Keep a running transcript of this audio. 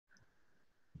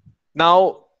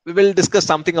Now we will discuss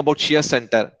something about shear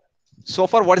center. So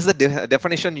far, what is the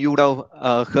definition you would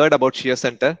have heard about shear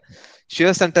center?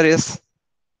 Shear center is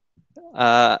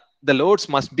the loads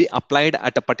must be applied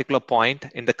at a particular point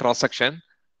in the cross section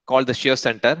called the shear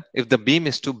center if the beam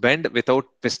is to bend without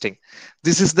twisting.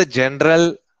 This is the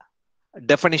general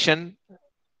definition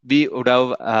we would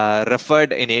have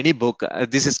referred in any book.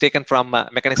 This is taken from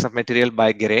Mechanics of Material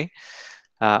by Gray.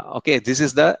 Okay, this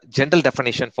is the general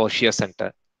definition for shear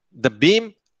center. The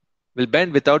beam will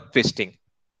bend without twisting.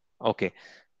 Okay,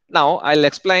 now I'll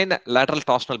explain lateral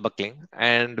torsional buckling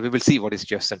and we will see what is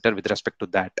shear center with respect to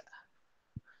that.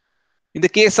 In the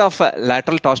case of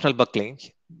lateral torsional buckling,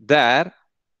 there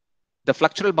the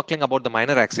flexural buckling about the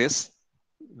minor axis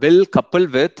will couple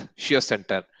with shear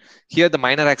center. Here the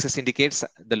minor axis indicates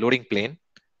the loading plane.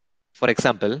 For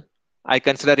example, I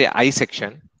consider a I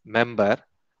section member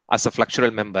as a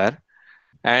flexural member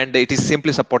and it is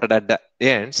simply supported at the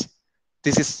ends.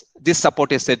 This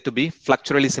support is said to be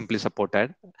flexurally simply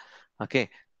supported. Okay,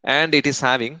 and it is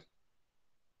having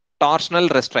torsional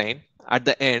restraint at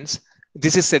the ends.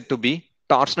 This is said to be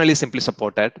torsionally simply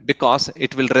supported because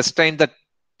it will restrain the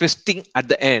twisting at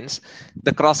the ends.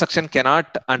 The cross section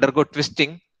cannot undergo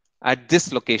twisting at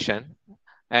this location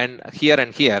and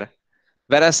here,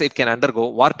 whereas it can undergo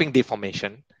warping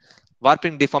deformation.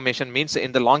 Warping deformation means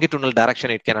in the longitudinal direction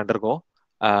it can undergo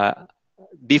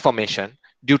deformation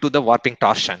due to the warping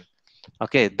torsion.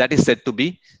 Okay, that is said to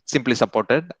be simply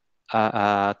supported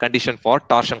condition for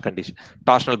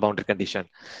torsional boundary condition.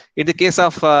 In the case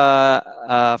of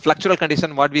flexural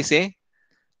condition, what we say,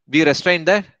 we restrain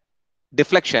the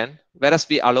deflection, whereas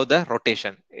we allow the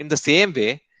rotation. In the same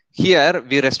way, here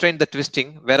we restrain the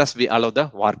twisting, whereas we allow the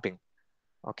warping.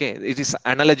 Okay, it is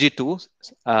analogy to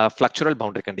flexural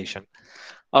boundary condition.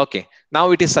 Okay,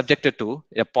 now it is subjected to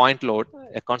a point load,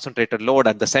 a concentrated load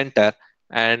at the center,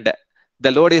 and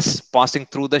the load is passing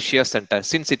through the shear center.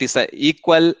 Since it is an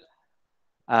equal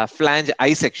flange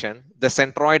I section, the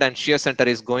centroid and shear center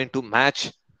is going to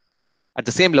match at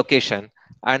the same location,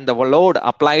 and the load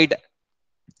applied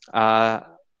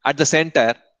at the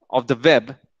center of the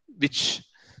web, which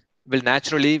will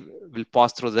naturally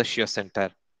pass through the shear center.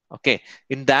 Okay,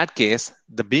 in that case,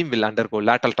 the beam will undergo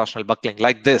lateral torsional buckling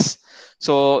like this.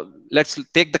 So let's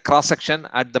take the cross section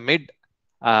at the mid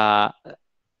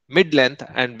length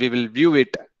and we will view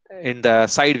it in the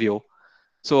side view.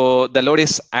 So the load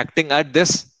is acting at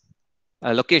this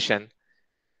location.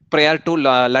 Prior to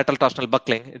lateral torsional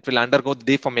buckling, it will undergo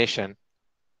deformation,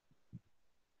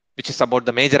 which is about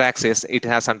the major axis. It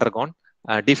has undergone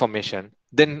deformation.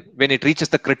 Then when it reaches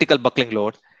the critical buckling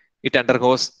load, it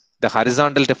undergoes the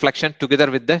horizontal deflection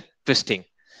together with the twisting.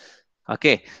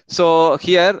 Okay, so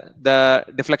here the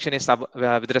deflection is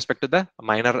with respect to the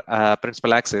minor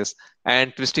principal axis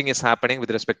and twisting is happening with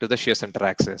respect to the shear center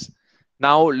axis.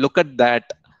 Now look at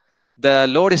that. The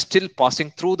load is still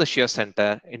passing through the shear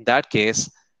center. In that case,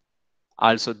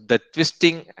 also the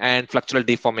twisting and flexural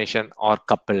deformation are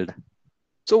coupled.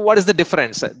 So what is the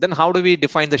difference? Then how do we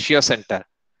define the shear center?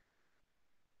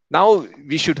 Now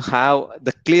we should have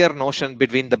the clear notion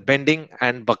between the bending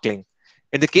and buckling.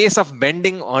 In the case of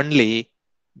bending only,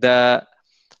 the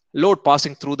load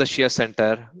passing through the shear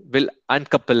center will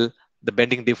uncouple the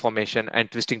bending deformation and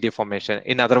twisting deformation.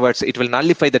 In other words, it will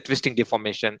nullify the twisting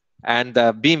deformation and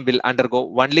the beam will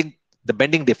undergo only the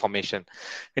bending deformation.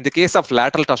 In the case of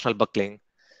lateral torsional buckling,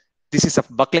 this is a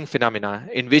buckling phenomena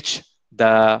in which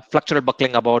the flexural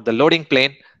buckling about the loading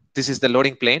plane, this is the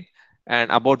loading plane, and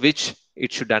about which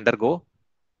it should undergo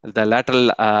the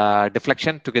lateral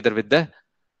deflection together with the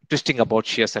twisting about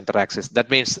shear center axis. That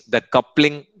means the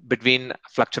coupling between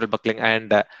flexural buckling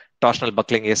and torsional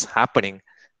buckling is happening.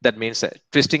 That means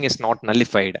twisting is not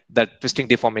nullified. That twisting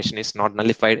deformation is not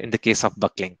nullified in the case of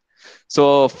buckling.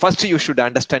 So first you should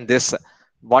understand this.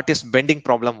 What is bending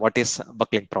problem? What is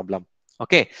buckling problem?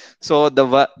 Okay. So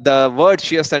the word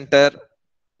shear center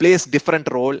plays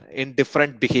different role in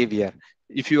different behavior.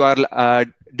 If you are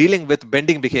dealing with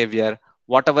bending behavior,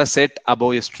 whatever said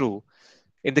above is true.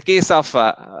 In the case of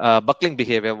buckling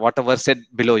behavior, whatever said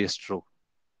below is true.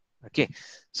 Okay,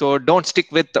 so don't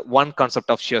stick with one concept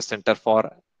of shear center for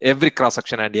every cross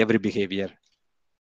section and every behavior.